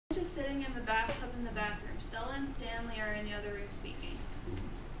sitting in the bathtub in the bathroom. Stella and Stanley are in the other room speaking.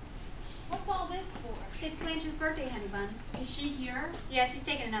 What's all this for? It's Blanche's birthday, honey buns. Is she here? Yeah, she's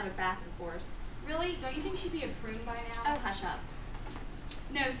taking another bath, of course. Really? Don't you think she'd be a prune by now? Oh, hush up.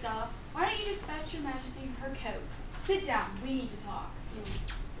 No, Stella. Why don't you just fetch your majesty her cokes? Sit down. We need to talk.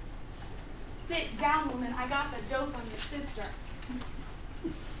 Sit down, woman. I got the dope on your sister.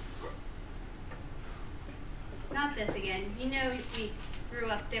 Not this again. You know we grew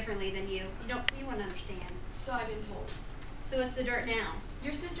up differently than you. You won't understand. So I've been told. So what's the dirt now?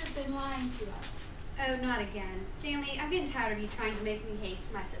 Your sister's been lying to us. Oh, not again. Stanley, I'm getting tired of you trying to make me hate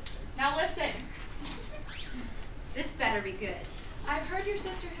my sister. Now listen. This better be good. I've heard your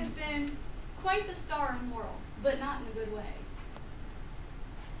sister has been quite the star in Laurel, but not in a good way.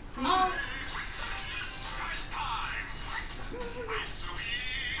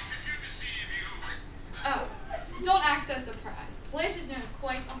 Oh, don't act so surprised. Blanche is known as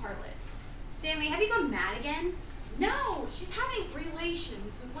quite a harlot. Stanley, have you gone mad again? No, she's having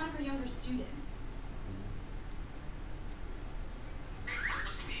relations with one of her younger students.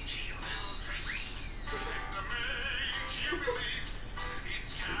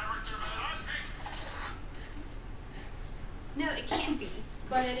 No, it can't be.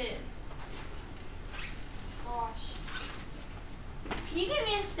 But it is. Gosh. Can you give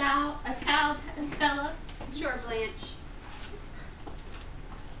me a towel, Stella? Sure, Blanche.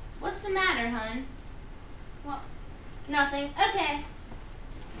 What's the matter, hun? Well, Nothing. Okay.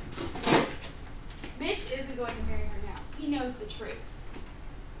 Mitch isn't going to marry her now. He knows the truth.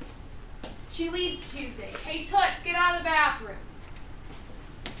 She leaves Tuesday. Hey, Toots, get out of the bathroom.